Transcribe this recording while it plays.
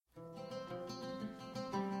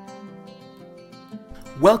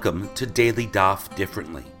Welcome to Daily Daf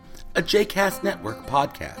Differently, a JCast Network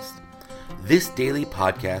podcast. This daily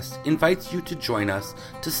podcast invites you to join us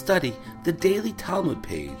to study the daily Talmud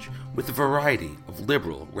page with a variety of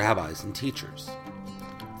liberal rabbis and teachers.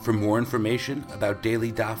 For more information about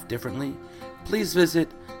Daily Daf Differently, please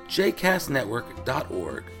visit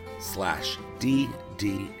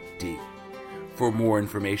jcastnetwork.org/DDD. For more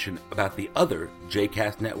information about the other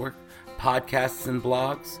JCast Network podcasts and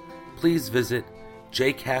blogs, please visit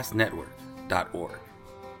jcastnetwork.org.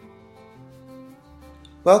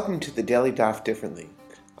 Welcome to the Daily Daf Differently.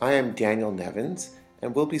 I am Daniel Nevins,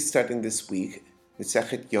 and we'll be studying this week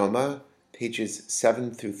Masechet Yoma, pages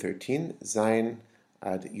 7 through 13, Zayin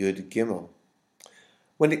ad Yud Gimel.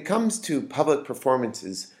 When it comes to public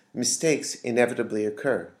performances, mistakes inevitably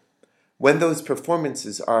occur. When those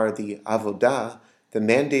performances are the avodah, the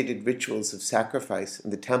mandated rituals of sacrifice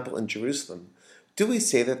in the temple in Jerusalem, do we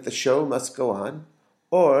say that the show must go on?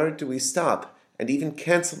 Or do we stop and even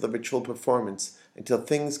cancel the ritual performance until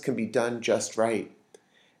things can be done just right?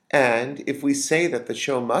 And if we say that the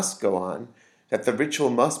show must go on, that the ritual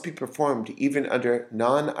must be performed even under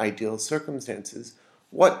non-ideal circumstances,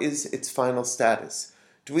 what is its final status?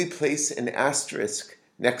 Do we place an asterisk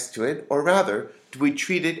next to it, or rather, do we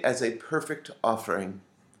treat it as a perfect offering?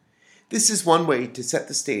 This is one way to set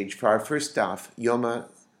the stage for our first daf, Yoma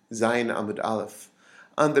Zayin Amud Aleph.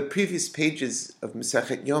 On the previous pages of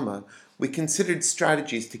Masechet Yoma, we considered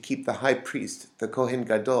strategies to keep the high priest, the Kohen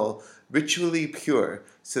Gadol, ritually pure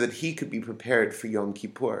so that he could be prepared for Yom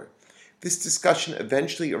Kippur. This discussion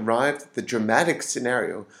eventually arrived at the dramatic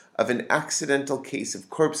scenario of an accidental case of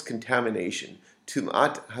corpse contamination,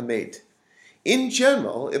 Tum'at Hamet. In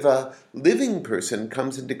general, if a living person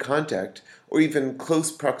comes into contact or even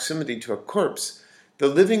close proximity to a corpse, the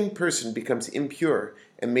living person becomes impure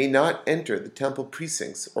and may not enter the temple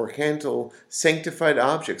precincts or handle sanctified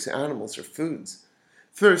objects, animals, or foods.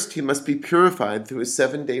 First, he must be purified through a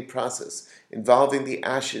 7-day process involving the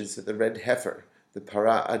ashes of the red heifer, the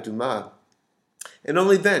para aduma, and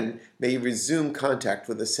only then may he resume contact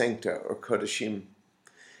with the sancta or kodashim.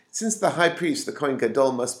 Since the high priest, the Kohen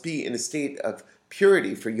Gadol, must be in a state of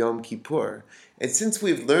purity for Yom Kippur, and since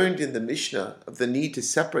we've learned in the Mishnah of the need to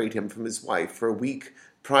separate him from his wife for a week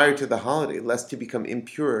prior to the holiday, lest he become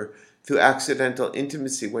impure through accidental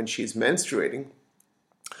intimacy when she is menstruating,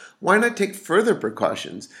 why not take further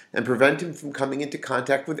precautions and prevent him from coming into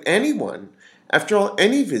contact with anyone? After all,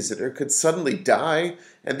 any visitor could suddenly die,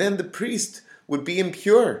 and then the priest would be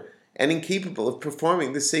impure and incapable of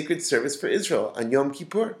performing the sacred service for Israel on Yom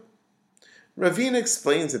Kippur. Ravina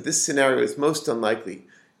explains that this scenario is most unlikely,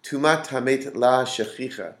 Tumat Hamet la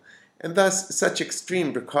Shechicha, and thus such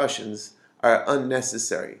extreme precautions are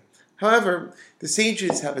unnecessary. However, the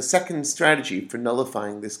sages have a second strategy for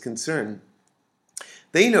nullifying this concern.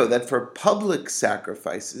 They know that for public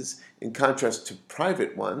sacrifices, in contrast to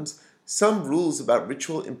private ones, some rules about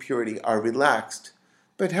ritual impurity are relaxed.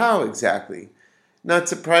 But how exactly? Not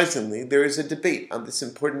surprisingly, there is a debate on this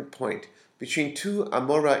important point between two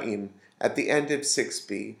Amoraim at the end of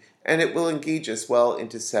 6b, and it will engage us well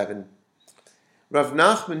into 7. Rav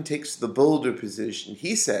Nachman takes the bolder position.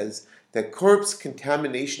 He says that corpse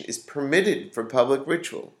contamination is permitted for public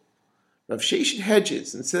ritual. Rav Sheshet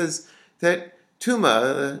hedges and says that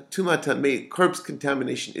Tumat Hamet, corpse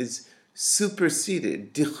contamination, is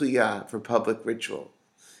superseded, dichuya, for public ritual.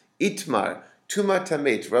 Itmar, Tumat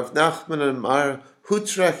Hamet, Rav Nachman Amar,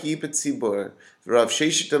 Hutra hi batzibur, Rav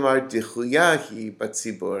Sheshet Amar, dichuya hi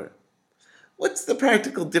batzibur. What's the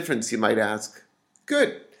practical difference, you might ask?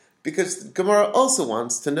 Good, because the Gemara also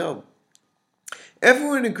wants to know.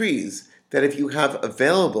 Everyone agrees that if you have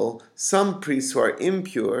available some priests who are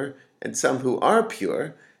impure and some who are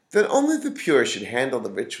pure, then only the pure should handle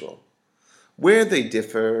the ritual. Where they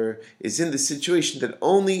differ is in the situation that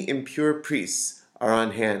only impure priests are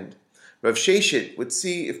on hand. Rav Sheshet would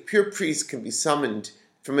see if pure priests can be summoned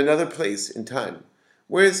from another place in time,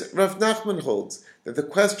 whereas Rav Nachman holds that the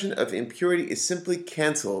question of impurity is simply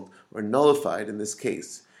cancelled or nullified in this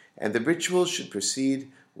case, and the ritual should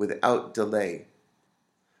proceed without delay.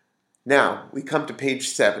 Now, we come to page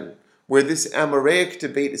 7, where this Amoraic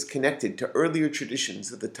debate is connected to earlier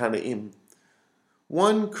traditions of the Tanaim.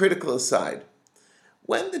 One critical aside.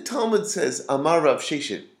 When the Talmud says, Amar Rav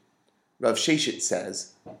Sheshet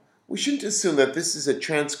says, we shouldn't assume that this is a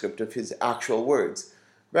transcript of his actual words.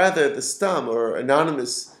 Rather, the Stam, or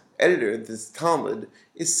anonymous editor of this Talmud,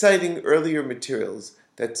 is citing earlier materials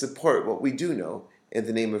that support what we do know in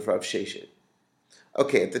the name of Rav Sheshet.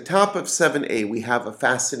 Okay, at the top of 7a, we have a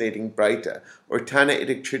fascinating Braita, or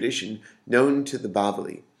Tanaitic tradition, known to the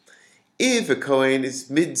Bavli. If a Kohen is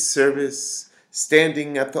mid-service,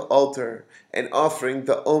 standing at the altar and offering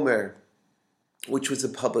the Omer, which was a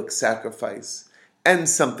public sacrifice, and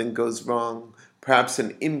something goes wrong, perhaps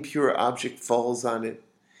an impure object falls on it,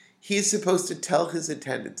 he is supposed to tell his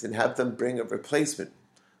attendants and have them bring a replacement.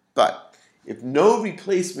 But if no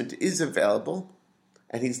replacement is available,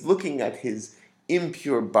 and he's looking at his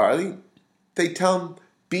impure barley, they tell him,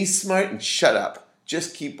 be smart and shut up.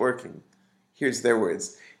 Just keep working. Here's their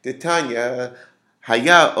words. Detanya,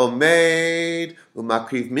 Haya omed,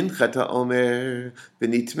 umakriv minchat ha'omer,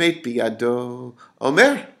 v'nitmet biyado,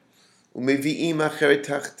 omer, umevi'im acheret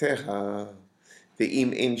tachteha,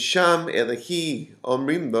 ve'im ein sham elehi,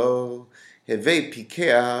 omrim lo, hevei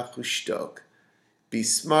pikeach ushtok. Be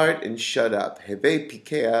smart and shut up. Hevei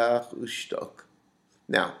pikeach ushtok.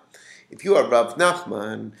 Now, if you are Rav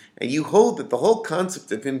Nachman and you hold that the whole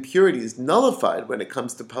concept of impurity is nullified when it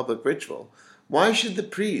comes to public ritual, why should the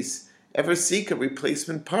priest ever seek a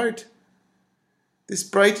replacement part? This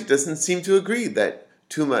Breita doesn't seem to agree that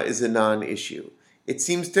Tuma is a non-issue. It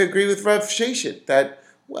seems to agree with Rav Sheshet that,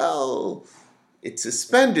 well, it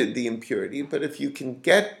suspended the impurity, but if you can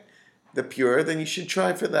get the pure, then you should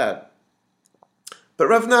try for that. But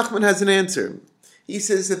Rav Nachman has an answer. He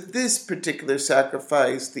says that this particular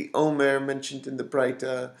sacrifice, the Omer mentioned in the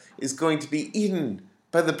Breita, is going to be eaten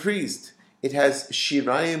by the priest. It has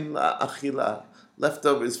shirayim la'achila,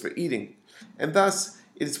 leftovers for eating, and thus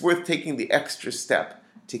it is worth taking the extra step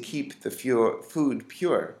to keep the food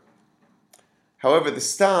pure. However, the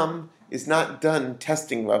Stam is not done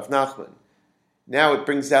testing Rav Nachman. Now it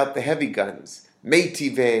brings out the heavy guns.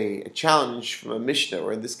 Meitive, a challenge from a Mishnah,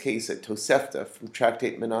 or in this case a Tosefta from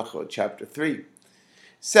Tractate Menachot, chapter 3.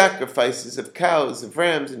 Sacrifices of cows, of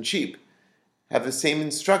rams, and sheep have the same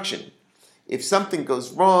instruction. If something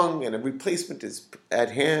goes wrong and a replacement is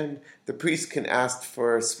at hand, the priest can ask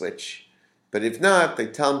for a switch. But if not, they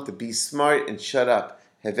tell him to be smart and shut up.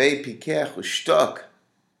 Hevei pikeach ushtok.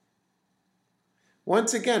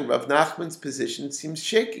 Once again, Rav Nachman's position seems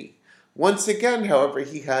shaky. Once again, however,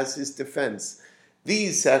 he has his defense.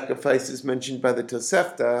 These sacrifices mentioned by the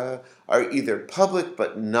Tosefta are either public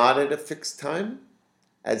but not at a fixed time,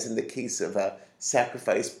 as in the case of a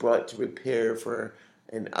sacrifice brought to repair for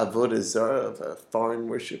an avodah zarah of a foreign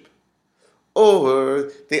worship,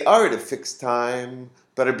 or they are at a fixed time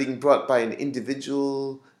but are being brought by an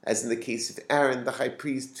individual, as in the case of Aaron, the high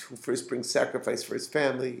priest, who first brings sacrifice for his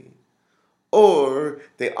family, or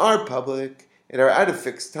they are public and are at a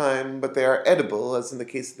fixed time but they are edible, as in the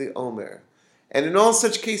case of the Omer. And in all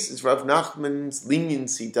such cases, Rav Nachman's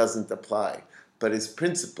leniency doesn't apply, but his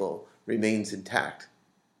principle remains intact.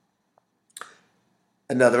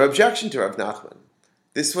 Another objection to Rav Nachman,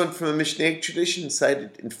 this one from a Mishnaic tradition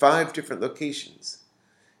cited in 5 different locations.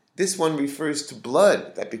 This one refers to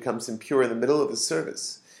blood that becomes impure in the middle of a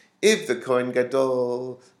service. If the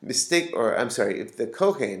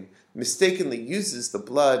Kohen mistakenly uses the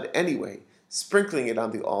blood anyway, sprinkling it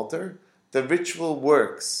on the altar, the ritual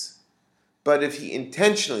works. But if he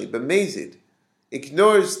intentionally, bemazed,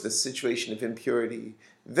 ignores the situation of impurity,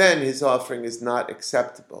 then his offering is not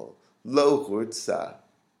acceptable. Lo hurtza.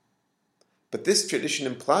 But this tradition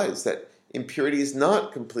implies that impurity is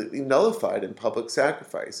not completely nullified in public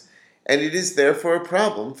sacrifice, and it is therefore a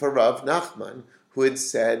problem for Rav Nachman, who had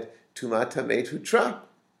said, Tuma tamei hutra.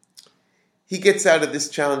 He gets out of this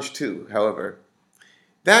challenge too, however.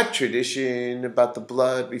 That tradition about the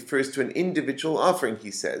blood refers to an individual offering,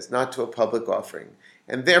 he says, not to a public offering,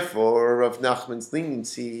 and therefore Rav Nachman's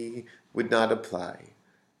leniency would not apply.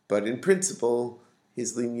 But in principle,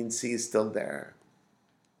 his leniency is still there.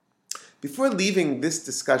 Before leaving this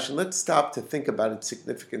discussion, let's stop to think about its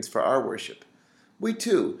significance for our worship. We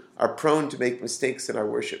too are prone to make mistakes in our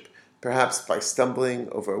worship, perhaps by stumbling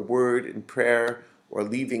over a word in prayer or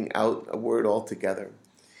leaving out a word altogether.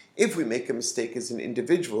 If we make a mistake as an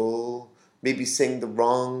individual, maybe saying the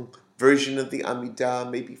wrong version of the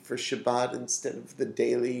Amidah, maybe for Shabbat instead of the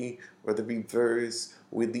daily, or the reverse,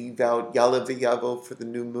 we leave out Yalav v'Yavo for the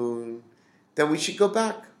new moon, then we should go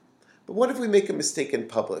back. But what if we make a mistake in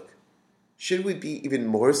public? Should we be even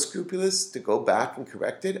more scrupulous to go back and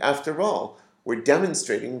correct it? After all, we're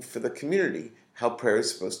demonstrating for the community how prayer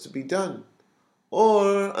is supposed to be done.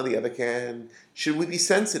 Or, on the other hand, should we be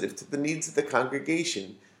sensitive to the needs of the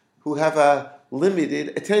congregation, who have a limited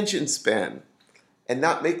attention span, and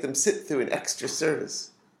not make them sit through an extra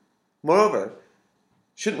service? Moreover,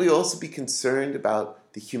 shouldn't we also be concerned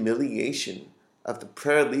about the humiliation of the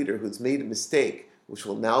prayer leader who's made a mistake, which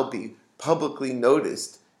will now be publicly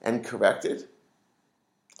noticed and corrected?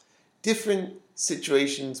 Different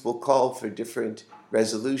situations will call for different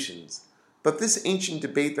resolutions, but this ancient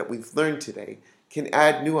debate that we've learned today can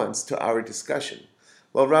add nuance to our discussion,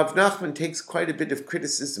 while Rav Nachman takes quite a bit of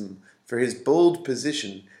criticism for his bold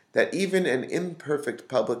position that even an imperfect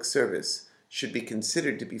public service should be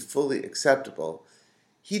considered to be fully acceptable.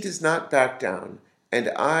 He does not back down,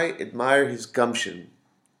 and I admire his gumption.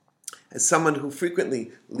 As someone who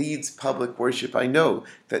frequently leads public worship, I know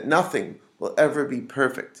that nothing will ever be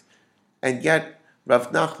perfect, and yet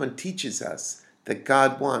Rav Nachman teaches us that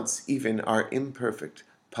God wants even our imperfect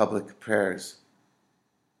public prayers.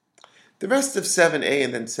 The rest of 7a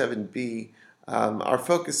and then 7b, our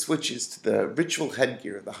focus switches to the ritual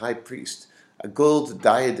headgear of the high priest, a gold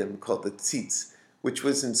diadem called the tzitz, which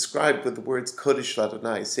was inscribed with the words Kodesh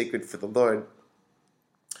Ladonai, sacred for the Lord.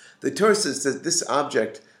 The Torah says that this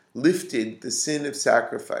object lifted the sin of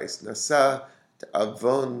sacrifice, nasa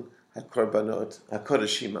avon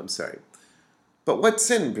hakodashim, But what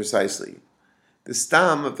sin precisely? The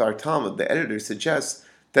Stam of our Talmud, the editor, suggests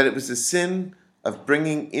that it was the sin of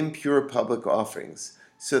bringing impure public offerings,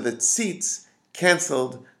 so that tzitz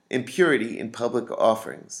canceled impurity in public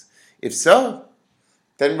offerings. If so,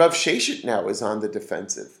 then Rav Sheshet now is on the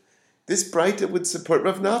defensive. This Breita would support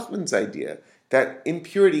Rav Nachman's idea that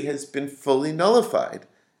impurity has been fully nullified,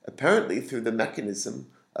 apparently through the mechanism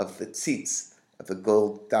of the tzitz, of the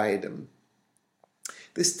gold diadem.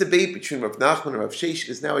 This debate between Rav Nachman and Rav Sheshet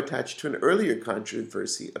is now attached to an earlier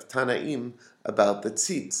controversy of Tanaim about the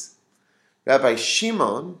tzitz. Rabbi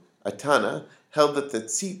Shimon, a Tana, held that the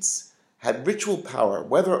tzitz had ritual power,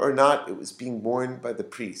 whether or not it was being worn by the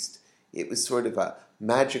priest. It was sort of a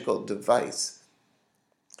magical device.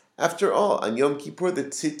 After all, on Yom Kippur, the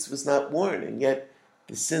tzitz was not worn, and yet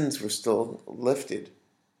the sins were still lifted.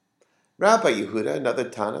 Rabbi Yehuda, another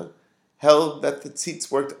Tana, held that the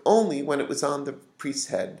tzitz worked only when it was on the priest's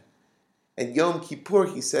head. And Yom Kippur,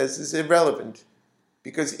 he says, is irrelevant,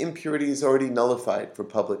 because impurity is already nullified for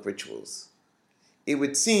public rituals. It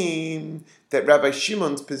would seem that Rabbi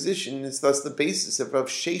Shimon's position is thus the basis of Rav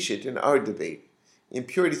Sheshet in our debate.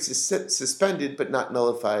 Impurity is suspended but not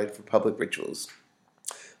nullified for public rituals.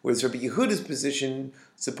 Whereas Rabbi Yehuda's position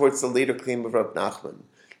supports the later claim of Rav Nachman,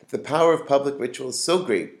 that the power of public ritual is so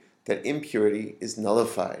great that impurity is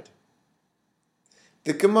nullified.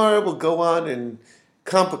 The Gemara will go on and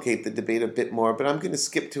complicate the debate a bit more, but I'm going to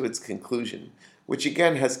skip to its conclusion, which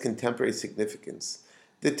again has contemporary significance.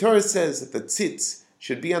 The Torah says that the tzitz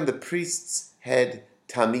should be on the priest's head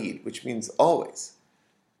tamid, which means always.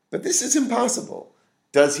 But this is impossible.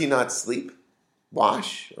 Does he not sleep,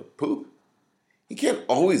 wash, or poop? He can't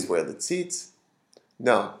always wear the tzitz.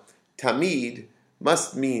 No, tamid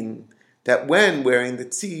must mean that when wearing the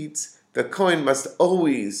tzitz, the Kohen must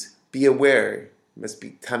always be aware, must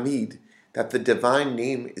be tamid, that the divine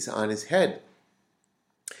name is on his head.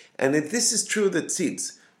 And if this is true of the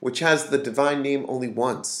tzitz, which has the divine name only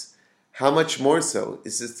once, how much more so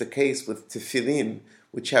is this the case with tefillin,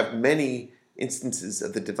 which have many instances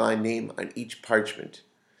of the divine name on each parchment?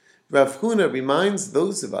 Rav Huna reminds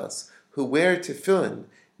those of us who wear tefillin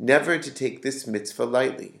never to take this mitzvah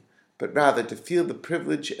lightly, but rather to feel the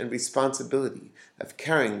privilege and responsibility of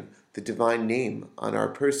carrying the divine name on our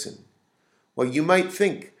person. While you might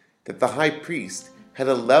think that the high priest had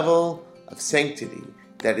a level of sanctity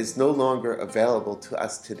that is no longer available to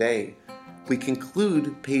us today, we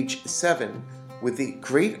conclude page 7 with the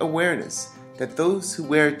great awareness that those who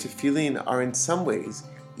wear tefillin are in some ways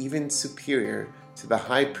even superior to the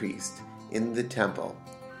high priest in the temple.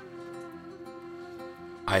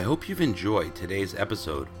 I hope you've enjoyed today's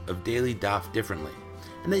episode of Daily Daf Differently,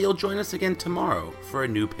 and that you'll join us again tomorrow for a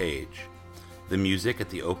new page. The music at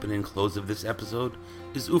the open and close of this episode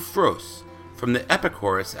is Ufros from the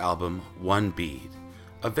Epicurus album One Bead,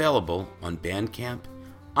 available on Bandcamp,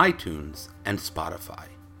 iTunes, and Spotify.